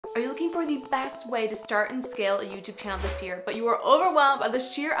Are you looking for the best way to start and scale a YouTube channel this year, but you are overwhelmed by the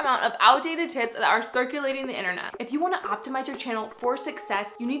sheer amount of outdated tips that are circulating the internet? If you want to optimize your channel for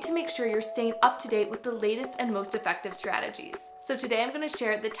success, you need to make sure you're staying up to date with the latest and most effective strategies. So today I'm going to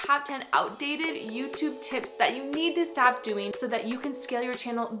share the top 10 outdated YouTube tips that you need to stop doing so that you can scale your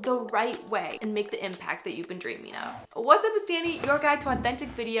channel the right way and make the impact that you've been dreaming of. What's up, it's Danie, your guide to authentic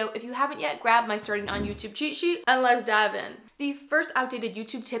video. If you haven't yet, grab my starting on YouTube cheat sheet and let's dive in. The first outdated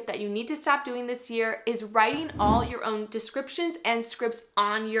YouTube tip that you need to stop doing this year is writing all your own descriptions and scripts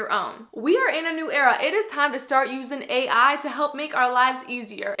on your own. We are in a new era. It is time to start using AI to help make our lives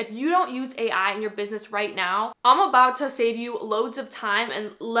easier. If you don't use AI in your business right now, I'm about to save you loads of time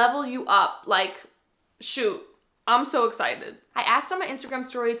and level you up. Like, shoot. I'm so excited. I asked on my Instagram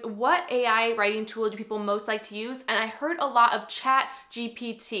stories what AI writing tool do people most like to use, and I heard a lot of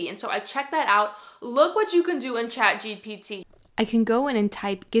ChatGPT, and so I checked that out. Look what you can do in ChatGPT. I can go in and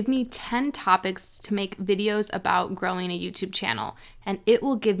type, give me 10 topics to make videos about growing a YouTube channel, and it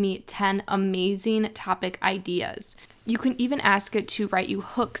will give me 10 amazing topic ideas. You can even ask it to write you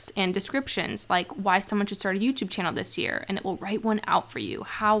hooks and descriptions, like why someone should start a YouTube channel this year, and it will write one out for you.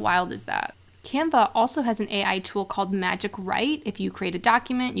 How wild is that? Canva also has an AI tool called Magic Write. If you create a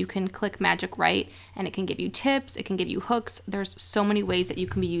document, you can click Magic Write and it can give you tips, it can give you hooks. There's so many ways that you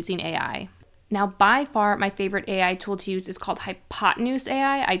can be using AI. Now, by far, my favorite AI tool to use is called Hypotenuse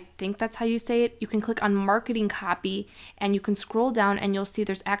AI. I think that's how you say it. You can click on marketing copy and you can scroll down and you'll see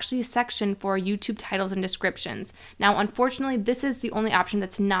there's actually a section for YouTube titles and descriptions. Now, unfortunately, this is the only option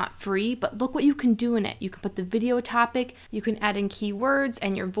that's not free, but look what you can do in it. You can put the video topic, you can add in keywords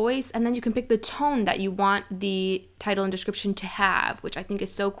and your voice, and then you can pick the tone that you want the title and description to have, which I think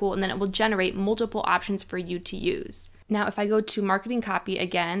is so cool. And then it will generate multiple options for you to use. Now, if I go to marketing copy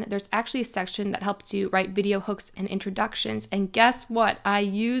again, there's actually a section that helps you write video hooks and introductions. And guess what? I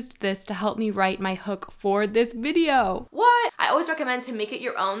used this to help me write my hook for this video. What? I always recommend to make it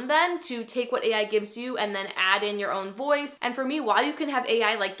your own then, to take what AI gives you and then add in your own voice. And for me, while you can have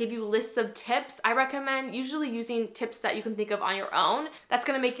AI like give you lists of tips, I recommend usually using tips that you can think of on your own. That's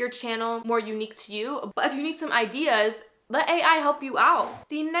gonna make your channel more unique to you. But if you need some ideas, let AI help you out.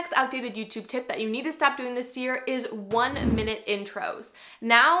 The next outdated YouTube tip that you need to stop doing this year is 1-minute intros.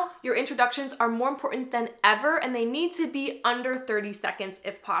 Now, your introductions are more important than ever and they need to be under 30 seconds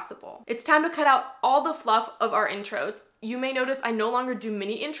if possible. It's time to cut out all the fluff of our intros. You may notice I no longer do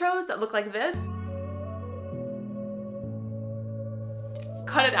mini intros that look like this.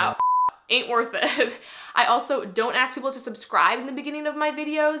 Cut it out. Ain't worth it. I also don't ask people to subscribe in the beginning of my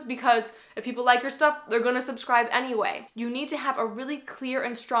videos because if people like your stuff, they're gonna subscribe anyway. You need to have a really clear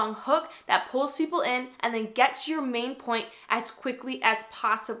and strong hook that pulls people in and then gets to your main point as quickly as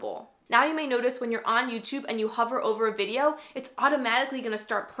possible. Now you may notice when you're on YouTube and you hover over a video, it's automatically gonna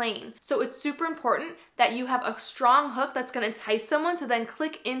start playing. So it's super important that you have a strong hook that's gonna entice someone to then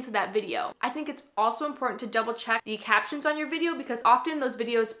click into that video. I think it's also important to double check the captions on your video because often those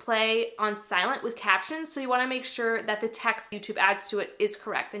videos play on silent with captions, so you wanna make sure that the text YouTube adds to it is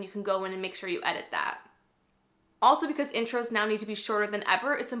correct and you can go in and make sure you edit that. Also, because intros now need to be shorter than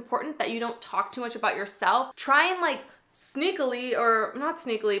ever, it's important that you don't talk too much about yourself. Try and sneakily, or not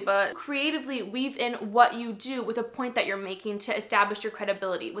sneakily, but creatively weave in what you do with a point that you're making to establish your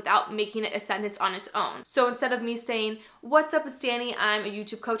credibility without making it a sentence on its own. So instead of me saying, "What's up, it's Danie, I'm a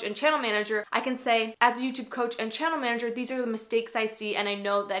YouTube coach and channel manager," I can say, "As a YouTube coach and channel manager, these are the mistakes I see and I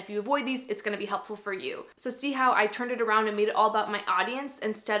know that if you avoid these, it's gonna be helpful for you." So see how I turned it around and made it all about my audience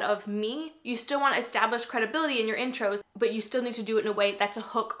instead of me? You still wanna establish credibility in your intros, but you still need to do it in a way that's a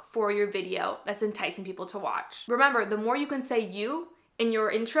hook for your video that's enticing people to watch. Remember, the more you can say you in your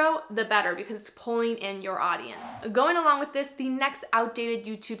intro, the better, because it's pulling in your audience. Going along with this, the next outdated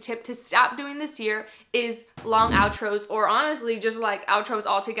YouTube tip to stop doing this year is long outros, or honestly, just outros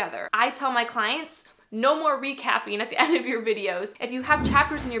altogether. I tell my clients, no more recapping at the end of your videos. If you have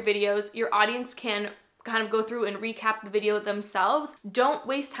chapters in your videos, your audience can kind of go through and recap the video themselves. Don't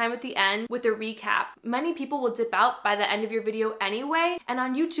waste time at the end with a recap. Many people will dip out by the end of your video anyway, and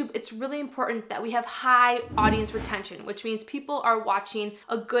on YouTube, it's really important that we have high audience retention, which means people are watching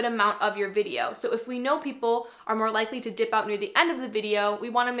a good amount of your video. So if we know people are more likely to dip out near the end of the video,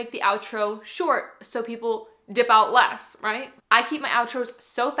 we want to make the outro short so people dip out less, right? I keep my outros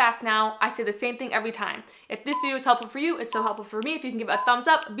so fast now, I say the same thing every time. If this video is helpful for you, it's so helpful for me. If you can give it a thumbs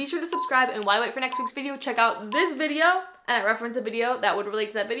up, be sure to subscribe, and while you wait for next week's video, check out this video. and I reference a video that would relate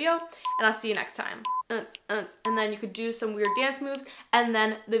to that video, and I'll see you next time. And then you could do some weird dance moves, and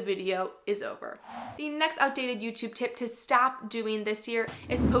then the video is over. The next outdated YouTube tip to stop doing this year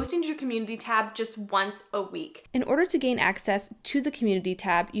is posting to your community tab just once a week. In order to gain access to the community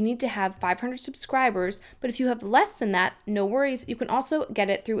tab, you need to have 500 subscribers, but if you have less than that, no worries. You can also get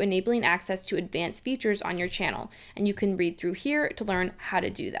it through enabling access to advanced features on your channel, and you can read through here to learn how to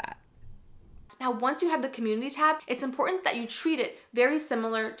do that. Now, once you have the community tab, it's important that you treat it very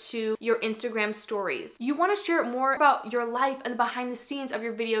similar to your Instagram stories. You want to share more about your life and the behind the scenes of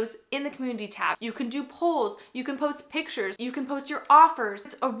your videos in the community tab. You can do polls, you can post pictures, you can post your offers.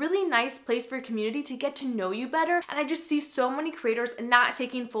 It's a really nice place for your community to get to know you better, and I just see so many creators not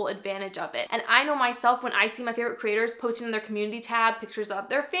taking full advantage of it. And I know myself, when I see my favorite creators posting in their community tab pictures of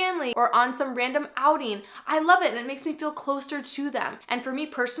their family or on some random outing, I love it and it makes me feel closer to them. And for me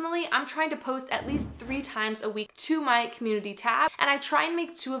personally, I'm trying to post at least 3 times a week to my community tab, and I try and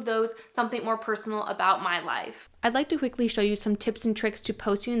make 2 of those something more personal about my life. I'd like to quickly show you some tips and tricks to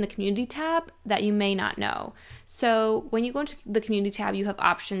posting in the community tab that you may not know. So when you go into the community tab, you have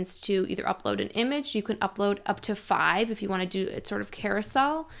options to either upload an image. You can upload up to 5 if you want to do a sort of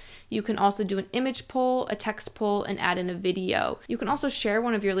carousel. You can also do an image poll, a text poll, and add in a video. You can also share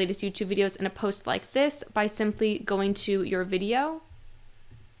one of your latest YouTube videos in a post like this by simply going to your video,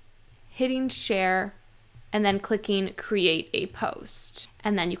 hitting share, and then clicking create a post.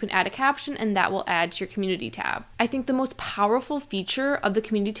 And then you can add a caption, and that will add to your community tab. I think the most powerful feature of the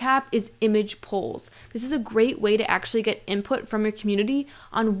community tab is image polls. This is a great way to actually get input from your community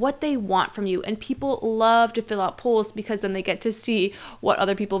on what they want from you. And people love to fill out polls because then they get to see what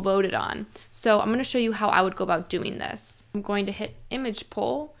other people voted on. So I'm going to show you how I would go about doing this. I'm going to hit image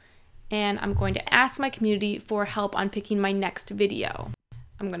poll, and I'm going to ask my community for help on picking my next video.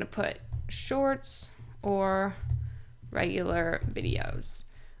 I'm going to put shorts or regular videos.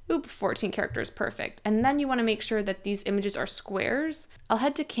 Oop, 14 characters, perfect. And then you want to make sure that these images are squares. I'll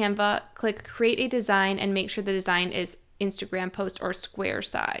head to Canva, click create a design, and make sure the design is Instagram post or square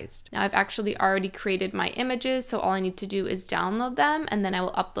sized. Now I've actually already created my images, so all I need to do is download them, and then I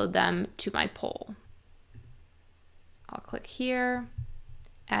will upload them to my poll. I'll click here,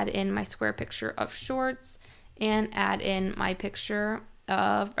 add in my square picture of shorts, and add in my picture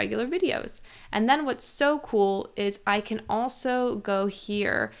of regular videos. And then what's so cool is I can also go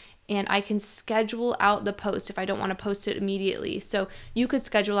here and I can schedule out the post if I don't want to post it immediately. So you could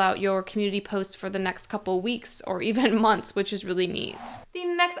schedule out your community posts for the next couple weeks or even months, which is really neat. The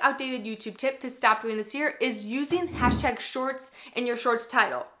next outdated YouTube tip to stop doing this year is using hashtag shorts in your shorts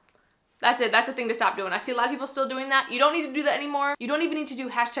title. That's it. That's the thing to stop doing. I see a lot of people still doing that. You don't need to do that anymore. You don't even need to do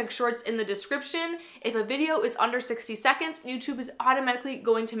hashtag shorts in the description. If a video is under 60 seconds, YouTube is automatically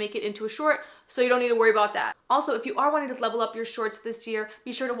going to make it into a short, so you don't need to worry about that. Also, if you are wanting to level up your shorts this year,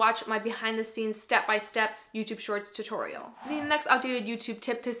 be sure to watch my behind the scenes step-by-step YouTube shorts tutorial. The next outdated YouTube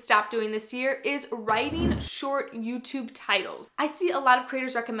tip to stop doing this year is writing short YouTube titles. I see a lot of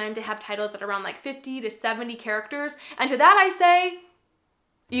creators recommend to have titles that are around like 50 to 70 characters, and to that I say,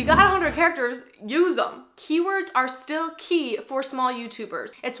 you got 100 characters, use them. Keywords are still key for small YouTubers.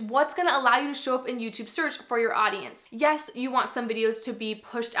 It's what's gonna allow you to show up in YouTube search for your audience. Yes, you want some videos to be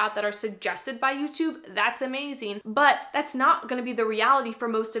pushed out that are suggested by YouTube, that's amazing, but that's not gonna be the reality for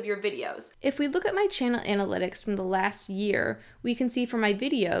most of your videos. If we look at my channel analytics from the last year, we can see for my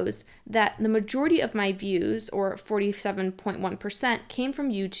videos that the majority of my views, or 47.1%, came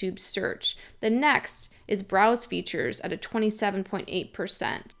from YouTube search. The next is browse features at a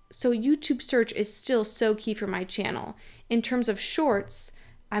 27.8%. So YouTube search is still so key for my channel. In terms of shorts,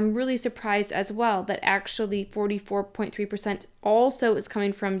 I'm really surprised as well that actually 44.3% also is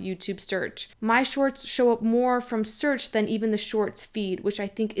coming from YouTube search. My shorts show up more from search than even the shorts feed, which I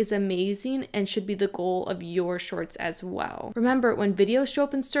think is amazing and should be the goal of your shorts as well. Remember, when videos show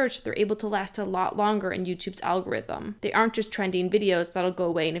up in search, they're able to last a lot longer in YouTube's algorithm. They aren't just trending videos that'll go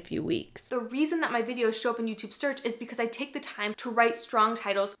away in a few weeks. The reason that my videos show up in YouTube search is because I take the time to write strong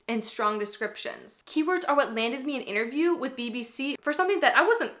titles and strong descriptions. Keywords are what landed me an interview with BBC for something that I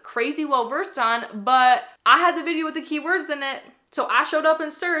wasn't crazy well versed on, but I had the video with the keywords in it. So I showed up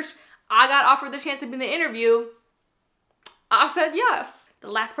in search, I got offered the chance to be in the interview, I said yes. The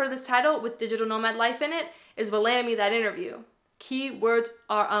last part of this title with digital nomad life in it is what landed me that interview. Keywords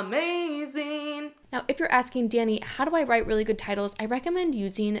are amazing. Now, if you're asking, Danie, how do I write really good titles? I recommend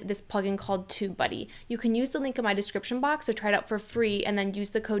using this plugin called TubeBuddy. You can use the link in my description box to try it out for free and then use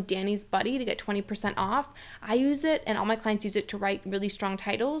the code DaniesBuddy to get 20% off. I use it and all my clients use it to write really strong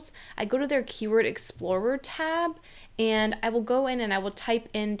titles. I go to their Keyword Explorer tab and I will go in and I will type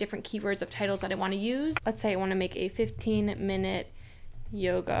in different keywords of titles that I want to use. Let's say I want to make a 15-minute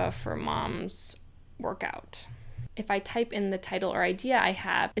yoga for moms workout. If I type in the title or idea I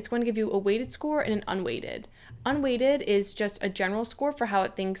have, it's going to give you a weighted score and an unweighted. Unweighted is just a general score for how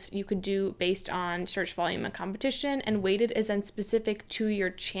it thinks you could do based on search volume and competition, and weighted is then specific to your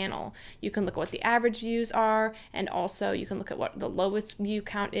channel. You can look at what the average views are, and also you can look at what the lowest view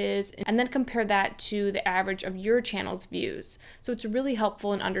count is, and then compare that to the average of your channel's views. So it's really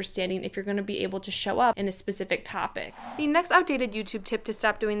helpful in understanding if you're going to be able to show up in a specific topic. The next outdated YouTube tip to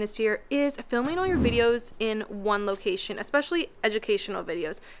stop doing this year is filming all your videos in one location, especially educational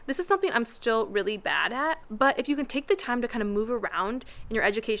videos. This is something I'm still really bad at, but if you can take the time to kind of move around in your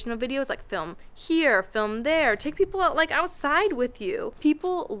educational videos, like film here, film there, take people out like outside with you.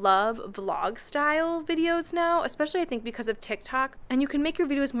 People love vlog style videos now, especially I think because of TikTok, and you can make your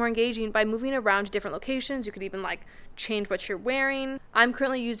videos more engaging by moving around to different locations. You could even like change what you're wearing. I'm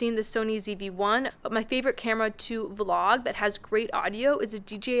currently using the Sony ZV-1, but my favorite camera to vlog that has great audio is a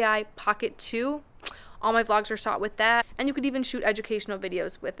DJI Pocket 2. All my vlogs are shot with that, and you could even shoot educational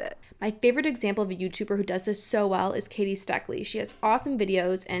videos with it. My favorite example of a YouTuber who does this so well is Katie Steckley. She has awesome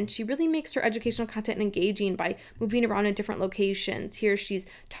videos, and she really makes her educational content engaging by moving around in different locations. Here she's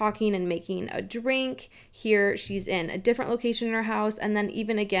talking and making a drink. Here she's in a different location in her house, and then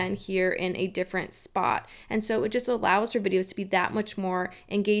even again here in a different spot. And so it just allows her videos to be that much more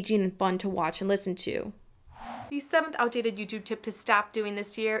engaging and fun to watch and listen to. The seventh outdated YouTube tip to stop doing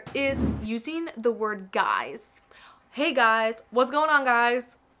this year is using the word guys. Hey guys, what's going on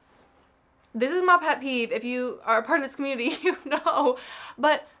guys? This is my pet peeve. If you are a part of this community, you know,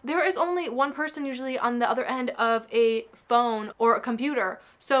 but there is only one person usually on the other end of a phone or a computer.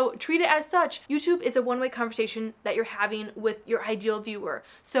 So treat it as such. YouTube is a one-way conversation that you're having with your ideal viewer.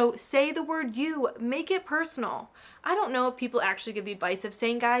 So say the word you, make it personal. I don't know if people actually give the advice of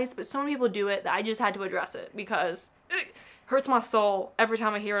saying guys, but so many people do it that I just had to address it because it hurts my soul every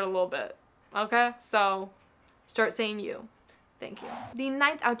time I hear it a little bit. Okay, so start saying you. Thank you. The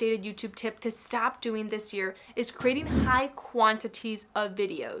ninth outdated YouTube tip to stop doing this year is creating high quantities of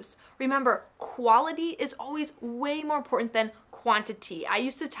videos. Remember, quality is always way more important than quantity. I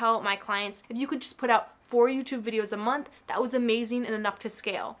used to tell my clients, if you could just put out 4 YouTube videos a month, that was amazing and enough to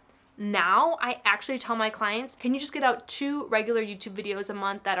scale. Now, I actually tell my clients, can you just get out 2 regular YouTube videos a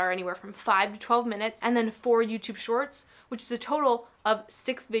month that are anywhere from 5 to 12 minutes, and then 4 YouTube shorts, which is a total of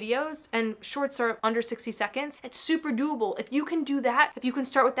 6 videos, and shorts are under 60 seconds. It's super doable. If you can do that, if you can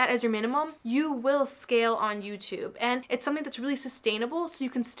start with that as your minimum, you will scale on YouTube. And it's something that's really sustainable, so you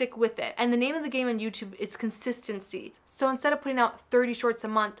can stick with it. And the name of the game on YouTube is consistency. So instead of putting out 30 shorts a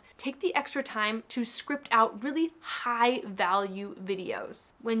month, take the extra time to script out really high value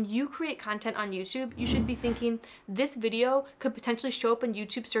videos. When you create content on YouTube, you should be thinking, this video could potentially show up in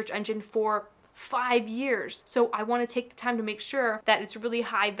YouTube search engine for 5 years. So I want to take the time to make sure that it's really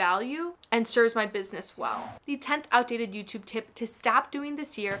high value and serves my business well. The 10th outdated YouTube tip to stop doing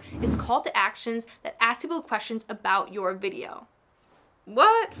this year is call to actions that ask people questions about your video.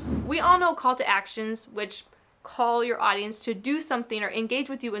 What? We all know call to actions, which call your audience to do something or engage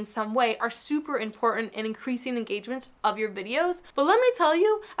with you in some way, are super important in increasing engagement of your videos. But let me tell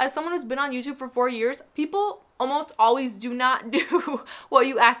you, as someone who's been on YouTube for 4 years, people almost always do not do what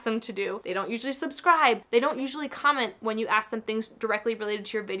you ask them to do. They don't usually subscribe. They don't usually comment when you ask them things directly related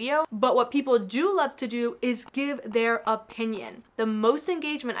to your video. But what people do love to do is give their opinion. The most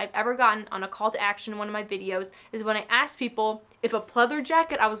engagement I've ever gotten on a call to action in one of my videos is when I asked people if a pleather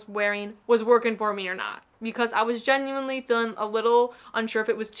jacket I was wearing was working for me or not, because I was genuinely feeling a little unsure if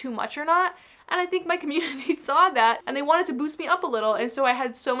it was too much or not. And I think my community saw that and they wanted to boost me up a little. And so I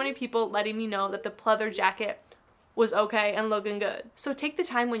had so many people letting me know that the pleather jacket was okay and looking good. So take the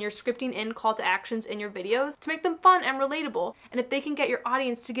time when you're scripting in call to actions in your videos to make them fun and relatable. And if they can get your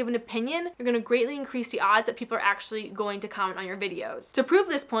audience to give an opinion, you're going to greatly increase the odds that people are actually going to comment on your videos. To prove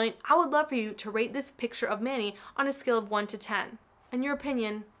this point, I would love for you to rate this picture of Manny on a scale of 1 to 10. In your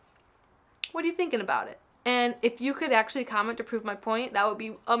opinion, what are you thinking about it? And if you could actually comment to prove my point, that would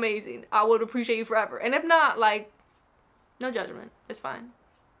be amazing. I would appreciate you forever. And if not, like, no judgment. It's fine.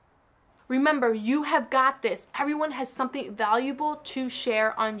 Remember, you have got this. Everyone has something valuable to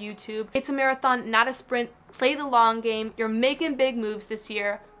share on YouTube. It's a marathon, not a sprint. Play the long game. You're making big moves this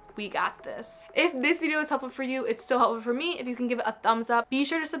year. We got this. If this video is helpful for you, it's so helpful for me if you can give it a thumbs up. Be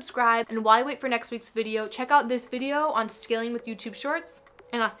sure to subscribe, and while you wait for next week's video, check out this video on scaling with YouTube Shorts,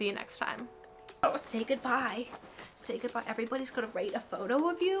 and I'll see you next time. Oh, say goodbye. Say goodbye. Everybody's gonna rate a photo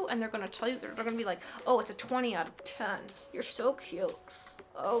of you, and they're gonna tell you, they're gonna be like, oh, it's a 20 out of 10. You're so cute.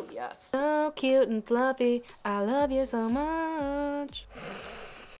 Oh, yes. So cute and fluffy. I love you so much.